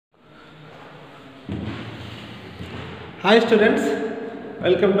Hi students,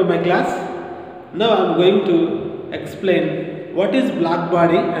 welcome to my class. Now I am going to explain what is black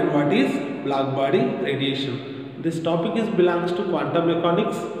body and what is black body radiation. This topic belongs to quantum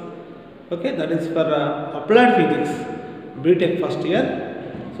mechanics. Okay, that is for applied physics, BTech first year.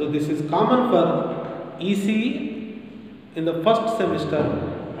 So this is common for ECE in the first semester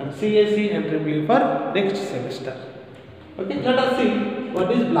and CSE and EEE for next semester. Okay, let us see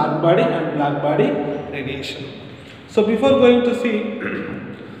what is black body and black body radiation. So before going to see,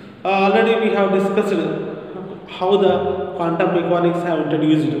 already we have discussed how the quantum mechanics have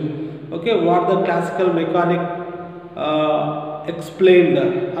introduced. Okay, what the classical mechanic explained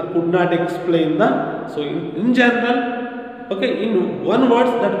or could not explain the. So in general, okay, in one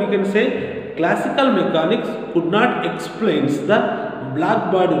word that we can say, classical mechanics could not explain the black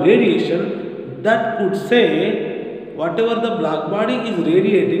body radiation. That could say whatever the black body is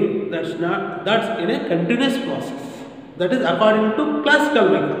radiating, that's in a continuous process. That is according to classical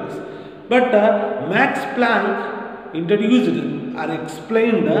mechanics. But Max Planck introduced or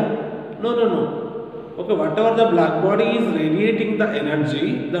explained no. Okay, whatever the black body is radiating the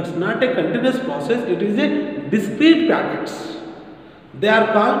energy, that's not a continuous process. It is a discrete packets. They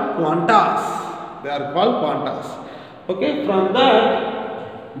are called quantas. Okay, from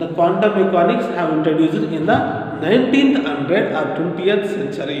that the quantum mechanics have introduced in the 19th hundred or 20th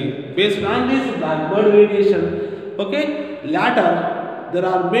century. Based on this black body radiation, okay, later there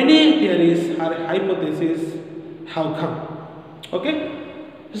are many theories or hypotheses have come. Okay,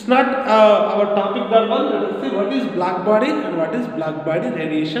 it's not our topic that one. Let us see what is black body and what is black body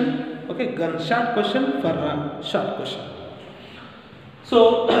radiation. Okay, short question for a short question.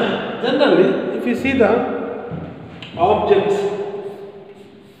 So generally, if you see the objects,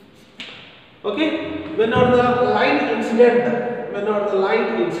 okay, whenever the light incident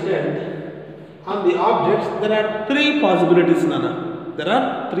on the objects, there are three possibilities, Nana. There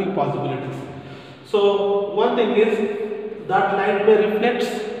are three possibilities. So one thing is that light may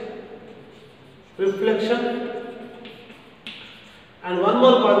reflection, and one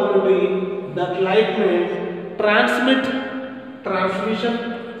more possibility that light may transmission.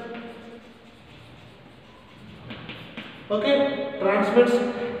 Okay, transmits,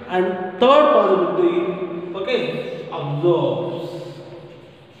 and third possibility, okay, absorbs.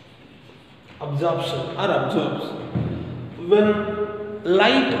 When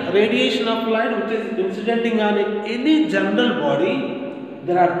light, radiation of light which is incidenting on any general body,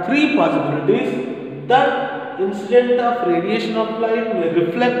 there are three possibilities. That incident of radiation of light may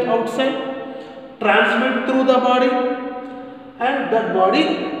reflect outside, transmit through the body, and that body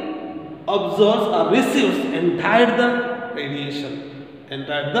absorbs or receives entire the radiation.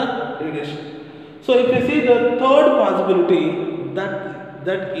 So if you see the third possibility,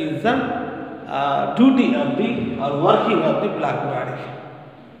 that is the duty of the or working of the black body.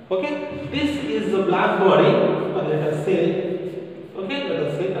 Okay, this is the black body. Let us say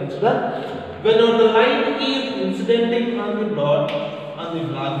consider whenever the light is incidenting on the black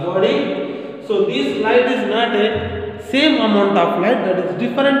body. So this light is not a same amount of light, that is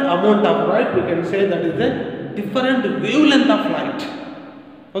different amount of light. We can say that is a different wavelength of light.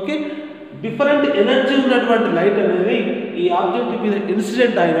 Okay, different energy ఉన్నటువంటి light అనేది ఈ object మీద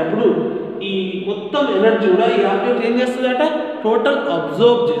incident అయినప్పుడు ఈ మొత్తం energy కూడా ఈ object ఏం చేస్తుందట, టోటల్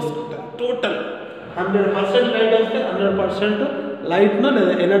అబ్జర్వ్ చేసుకుంటుంది. టోటల్ 100% లైట్ వస్తే 100% లైట్ను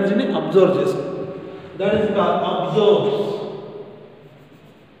లేదా ఎనర్జీని అబ్జర్వ్ చేసుకుంటుంది. That is called absorbs.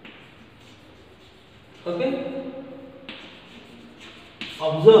 Okay,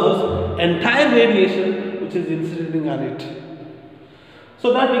 absorbs entire radiation which is incident on it. So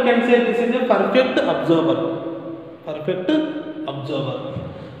that we can say this is a perfect observer.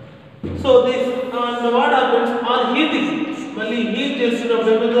 So this what happens on heating, mali heat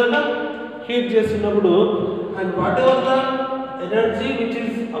చేస్తున్నప్పుడు and whatever the energy which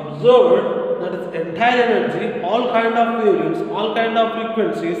is observed, that is entire energy, all kind of wavelengths, all kind of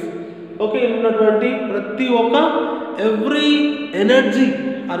frequencies, okay, ఉన్నటువంటి ప్రతి ఒక్క every energy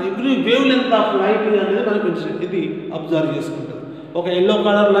or every wavelength of light అనేది మనకి ఇది observe చేసుకుంటుంది. ఒక yellow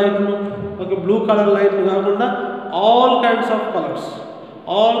colour లైట్ను, ఒక బ్లూ కలర్ లైట్ను కాకుండా all kinds of colours,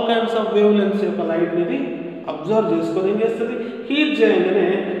 all kinds of wave lengths యొక్క లైట్ ని అబ్జర్వ్ చేసుకొని ఏం చేస్తుంది, హీట్ చేయగానే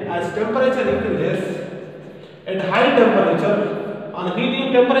as temperature increases at high temperature, on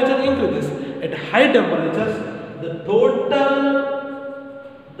heating temperature increases at high temperatures,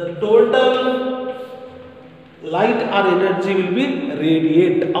 the total light or energy will be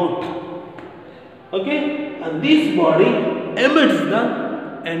radiate out. Okay, and this body emits the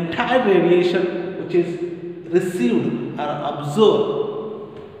entire radiation which is received or absorbed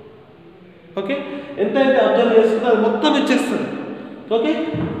okay, ఎంతైతే observe చేస్తుందో అది మొత్తం ఇచ్చేస్తుంది. Okay,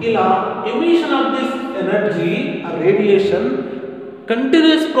 ఇలా emission of this energy radiation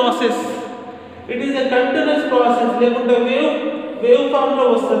continuous process. It is a continuous process, లేకుంటే wave ఫామ్లో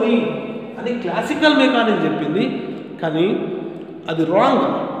వస్తుంది అని క్లాసికల్ మెకానిక్స్ చెప్పింది, కానీ అది wrong.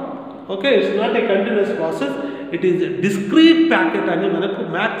 Okay, it's not a continuous process, it is discrete packet అని మనకు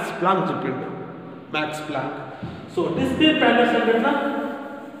మ్యాక్స్ ప్లాంక్ చెప్పిండు. Max Planck. So discrete packets అంటే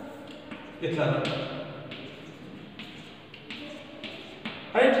ఇట్లా,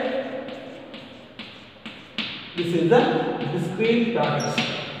 right? This is the discrete packets.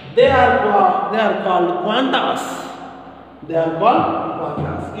 They are called quantas. They are called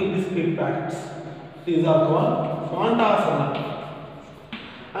quantas. In discrete packets, these are called quantas.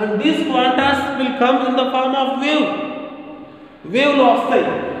 And these quantas will come in the form of wave. Wave lo vastai.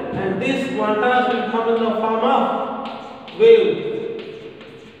 And these quantas will come in the form of wave.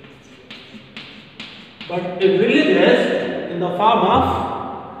 But it releases in the form of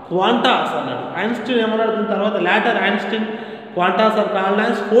Qantas అన్నాడు. Einstein ఏమన్నాడు దీని తర్వాత? Later Einstein Qantas are called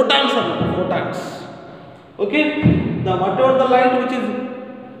as photons అన్నాడు. Photons. Okay, the what ever the light which is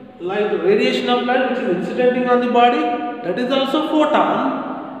light radiation of light which is ఇన్సిడెంటింగ్ on the body, that is also photon.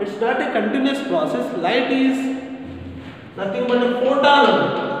 It's not a continuous process. Light is nothing but a photon.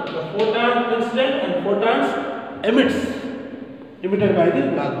 The photon incident and photons emitted by the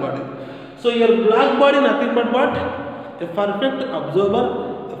black body. So your black body nothing but what? A perfect absorber,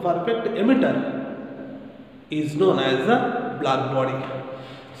 a perfect emitter is known as the black body.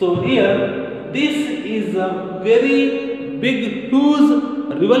 So here this is a very big huge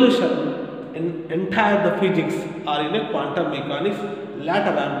revolution in entire the physics or in a quantum mechanics.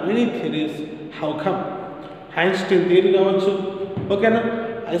 Later on many theories have come. Einstein theory కావచ్చు, ఓకేనా,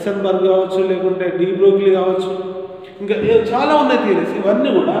 ఐసెన్బర్గ్ కావచ్చు, లేకుంటే de Broglie కావచ్చు, ఇంకా చాలా ఉన్నాయి theories. ఇవన్నీ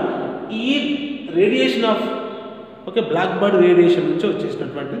కూడా ఈ radiation of black body radiation నుంచి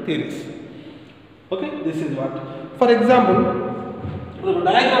వచ్చేసినటువంటి theories. Okay, this is what. For example ఇప్పుడు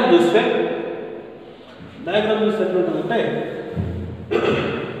డయాగ్రామ్ చూస్తే ఎట్లుంటుందంటే,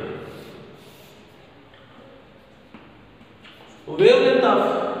 wave length of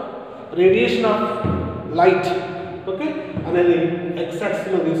radiation of light okay అనేది ఎక్స్ యాక్సిస్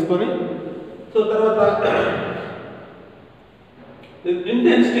లో తీసుకొని, సో తర్వాత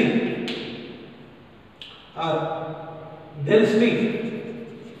intensity are density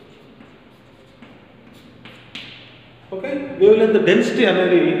okay, wave length density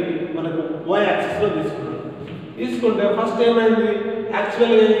అనేది మనకు వై యాక్సిస్ లో తీసుకుంటే ఫస్ట్ ఏమైంది,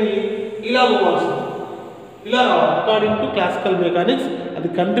 యాక్చువల్గా ఏంటి, ఇలా పోవాల్సింది, ఇలా రావాలి. అకార్డింగ్ టు క్లాసికల్ మెకానిక్స్ అది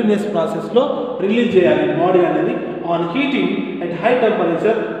కంటిన్యూస్ ప్రాసెస్లో రిలీజ్ చేయాలి బాడీ అనేది. On heating at high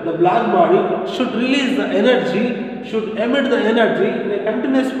temperature the black body should release the energy, should emit the energy in a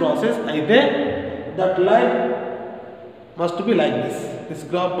continuous process. Aithe that line must be like this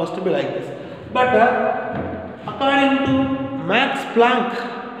graph must be like this. But according to Max Planck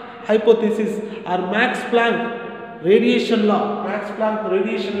hypothesis or Max Planck radiation law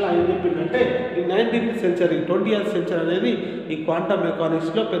ఏం చెప్పిందంటే ఈ 19th century 20th century అనేది ఈ quantum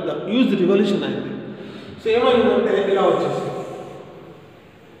mechanics లో పెద్ద huge revolution అయింది. So ఏమైందంటే ఇలా వచ్చేసింది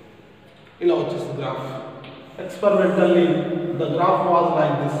graph. Experimentally the graph was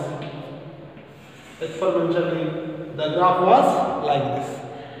like this.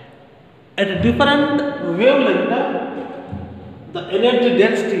 At a different wavelength the energy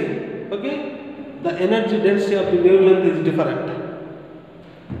density the energy density of the wavelength is different.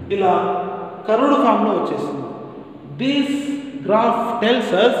 ఇలా curved form లో వచ్చేసింది. This graph tells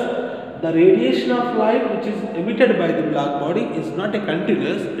us the radiation of light which is emitted by the black body is not a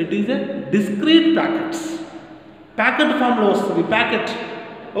continuous, it is a discrete packet form లో వస్తుంది. Packet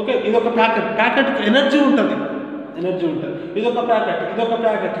okay, ఇదొక packet energy ఉంటుంది. ఇదొక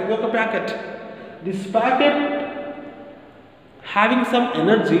packet. This packet having some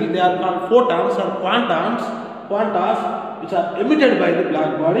energy, they are called photons or quantas which are emitted by the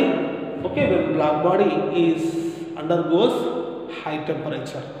black body. Okay, when black body undergoes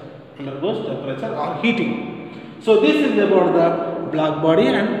temperature or heating. So this is about the black body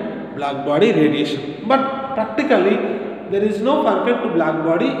and black body radiation. But practically there is no perfect black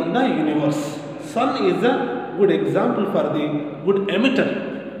body in the universe. Sun is a good example for the good emitter.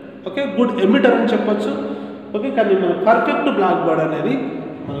 Okay, good emitter అని చెప్పొచ్చు. Okay, కానీ మన perfect black body అనేది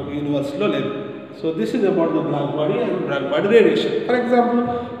మనకు యూనివర్స్లో లేదు. So this is about the black body and black body radiation. For example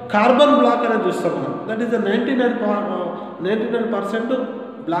carbon black అనేది చూస్తాం మనం, that is 99%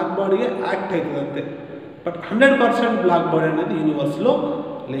 black body act అవుతుంది అంతే. బట్ 100% బ్లాక్ బాడీ అనేది యూనివర్స్లో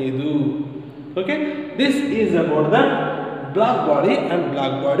లేదు. Okay, this is about the black body and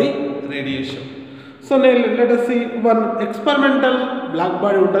black body radiation. So let us see one experimental black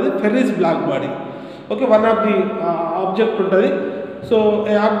body untadi, Ferris black body. Okay, one of the object untadi. So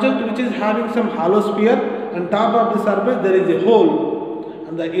a object which is having some hollow sphere, and top of the surface there is a hole,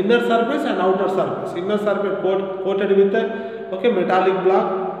 and the inner surface and outer surface. Inner surface coated with a metallic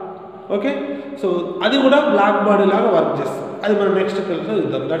block. Okay, so adi kuda black body laga work chestadi. Adi mana next class lo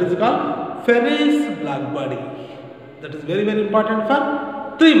chuddam. That is called Ferris black body. That is very important for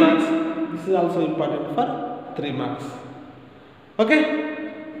 3 marks. This is also important for 3 marks. Okay,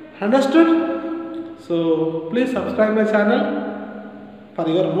 understood? So please subscribe my channel for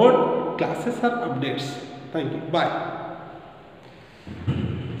your more classes or updates. Thank you. Bye.